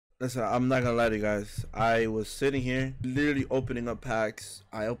Listen, I'm not gonna lie to you guys. I was sitting here, literally opening up packs.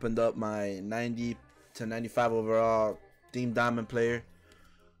 I opened up my 90 to 95 overall Team Diamond player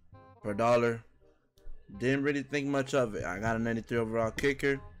for $1. Didn't really think much of it. I got a 93 overall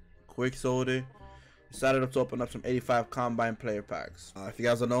kicker, quick sold it. Decided to open up some 85 combine player packs. If you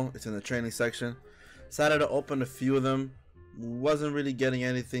guys don't know, it's in the training section. Decided to open a few of them. Wasn't really getting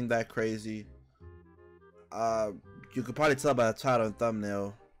anything that crazy. You could probably tell by the title and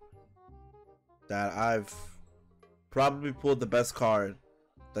thumbnail that I've probably pulled the best card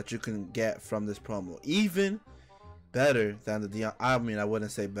that you can get from this promo, even better than the Deion. I mean, I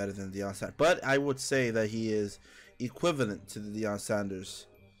wouldn't say better than Deion Sanders, but I would say that he is equivalent to the Deion Sanders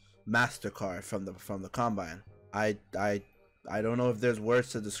master card from the combine. I don't know if there's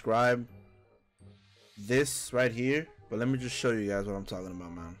words to describe this right here, but let me just show you guys what I'm talking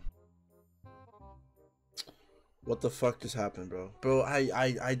about, man. What the fuck just happened, bro? Bro,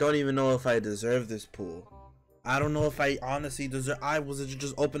 I don't even know if I deserve this pull. I don't know if I honestly deserve. I was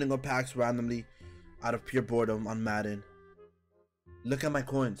just opening up packs randomly out of pure boredom on Madden. Look at my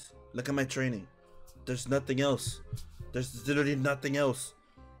coins. Look at my training. There's nothing else. There's literally nothing else.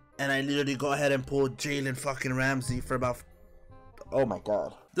 And I literally go ahead and pull Jalen fucking Ramsey for about... Oh my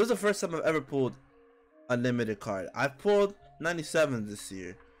god. This is the first time I've ever pulled a limited card. I've pulled 97 this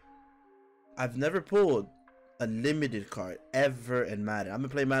year. I've never pulled a limited card ever in Madden. I've been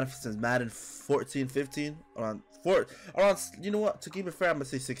playing Madden since Madden 14, 15, around, you know what, to keep it fair, I'm gonna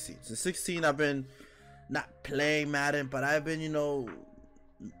say 16. So 16, I've been not playing Madden, but I've been, you know,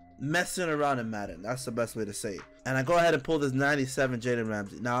 messing around in Madden. That's the best way to say it. And I go ahead and pull this 97 Jalen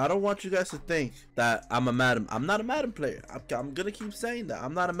Ramsey. Now, I don't want you guys to think that I'm not a Madden player. I'm gonna keep saying that.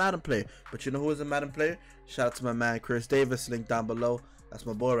 I'm not a Madden player. But you know who is a Madden player? Shout out to my man, Chris Davis, link down below. That's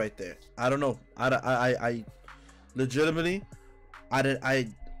my boy right there. I don't know. I legitimately, I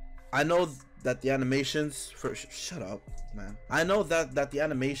know that the animations for shut up, man. I know that the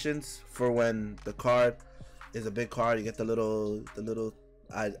animations for when the card is a big card, you get the little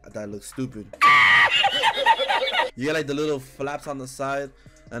that looks stupid. You get like the little flaps on the side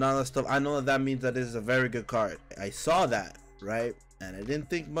and all that stuff. I know that means that this is a very good card. I saw that, right? And I didn't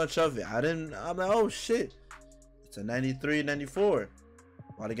think much of it. I'm like, oh shit, it's a 93, 94.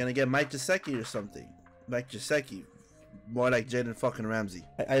 Are they gonna get Mike Gesicki or something? Mike Gesicki, more like Jalen fucking Ramsey.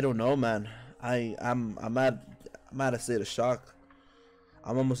 I don't know, man. I'm at a state of shock.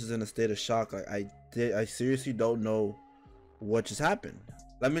 I'm almost in a state of shock. I seriously don't know what just happened.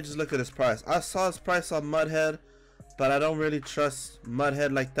 Let me just look at his price. I saw his price on Mudhead, but I don't really trust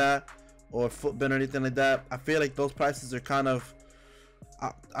Mudhead like that, or Footbin or anything like that. I feel like those prices are kind of,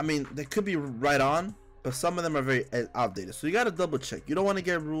 I mean, they could be right on, but some of them are very outdated. So you gotta double check. You don't want to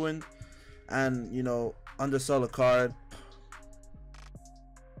get ruined and, you know, undersell a card.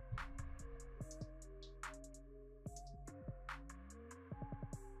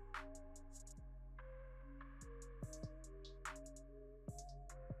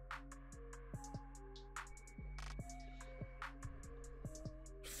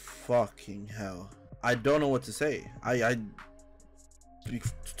 Fucking hell, I don't know what to say.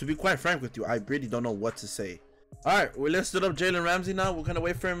 To be quite frank with you, I really don't know what to say. All right, we listed up Jalen Ramsey now. We're gonna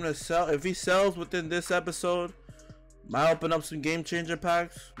wait for him to sell. If he sells within this episode, might open up some game changer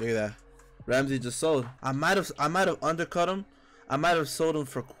packs. Look at that, Ramsey just sold. I might have undercut him. I might have sold him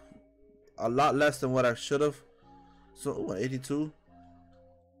for a lot less than what I should have. So what, 82?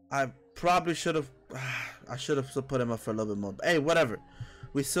 I probably should have. I should have put him up for a little bit more. But hey, whatever.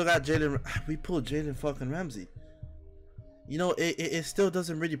 We still got Jalen. We pulled Jalen fucking Ramsey. You know, it still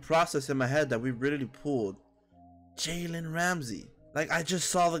doesn't really process in my head that we really pulled Jalen Ramsey. Like, I just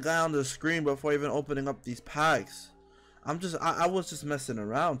saw the guy on the screen before even opening up these packs. I was just messing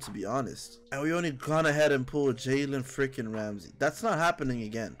around, to be honest. And we only gone ahead and pulled Jalen freaking Ramsey. That's not happening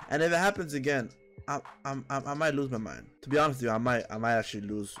again. And if it happens again, I might lose my mind. To be honest with you, I might actually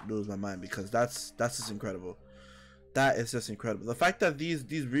lose my mind, because that's just incredible. That is just incredible. The fact that these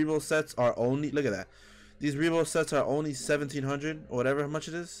reroll sets are only, look at that. These reroll sets are only 1,700 or whatever much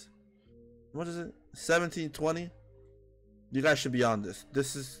it is. What is it? 1,720. You guys should be on this.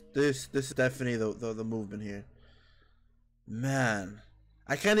 This is definitely the movement here. Man,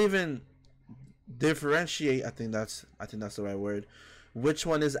 I can't even differentiate. I think that's the right word. Which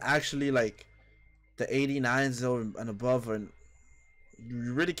one is actually like the 89s and above, and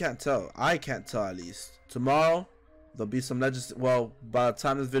you really can't tell. I can't tell, at least. Tomorrow there'll be some legends. Well, by the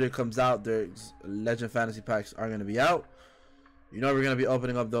time this video comes out, there's legend fantasy packs are going to be out. You know, we're going to be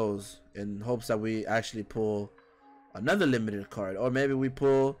opening up those in hopes that we actually pull another limited card, or maybe we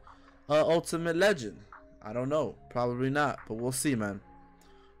pull ultimate legend. I don't know, probably not, but we'll see, man.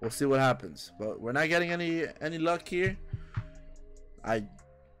 we'll see what happens. But we're not getting any luck here. I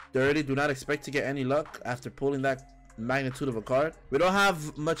really do not expect to get any luck after pulling that magnitude of a card. We don't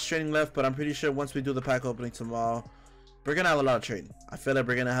have much training left, but I'm pretty sure once we do the pack opening tomorrow, we're gonna have a lot of training. I feel like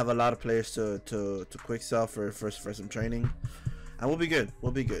we're gonna have a lot of players to quick sell for some training, and we'll be good.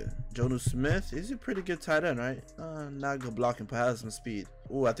 We'll be good. Jonu Smith, he's a pretty good tight end, right? Not good blocking, but has some speed.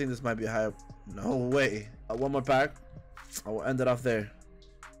 Ooh, I think this might be a high. No way. One more pack. I will end it off there.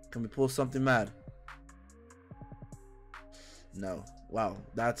 Can we pull something mad? No. Wow,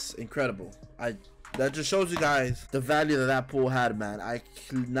 that's incredible. That just shows you guys the value that that pull had, man. I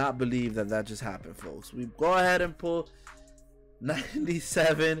cannot believe that just happened, folks. We go ahead and pull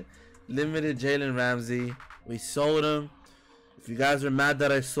 97 limited Jalen Ramsey. We sold him. If you guys are mad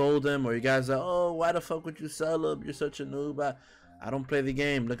that I sold him, or you guys are, oh, why the fuck would you sell him? You're such a noob. I don't play the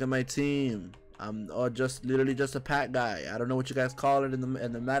game. Look at my team. I'm literally just a pack guy. I don't know what you guys call it in the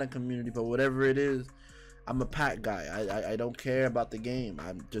Madden community, but whatever it is, I'm a pack guy. I don't care about the game.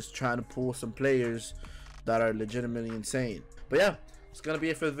 I'm just trying to pull some players that are legitimately insane. But yeah, it's gonna be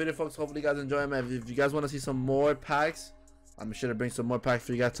it for the video, folks. Hopefully you guys enjoy, man. If you guys want to see some more packs, I'm sure to bring some more packs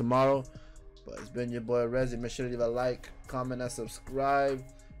for you guys tomorrow. But it's been your boy Ressy. Make sure to leave a like, comment, and subscribe.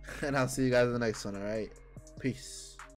 And I'll see you guys in the next one, alright? Peace.